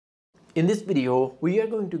In this video, we are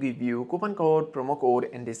going to give you coupon code, promo code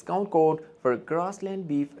and discount code for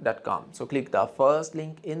grasslandbeef.com. So click the first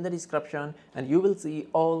link in the description and you will see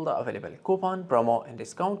all the available coupon, promo and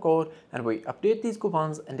discount code, and we update these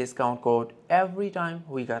coupons and discount code every time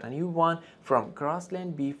we got a new one from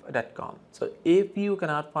grasslandbeef.com. So if you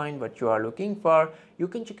cannot find what you are looking for, you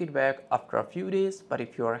can check it back after a few days, but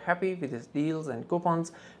if you are happy with these deals and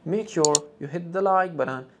coupons, make sure you hit the like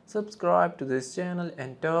button, subscribe to this channel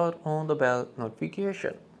and turn on the bell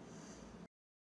notification.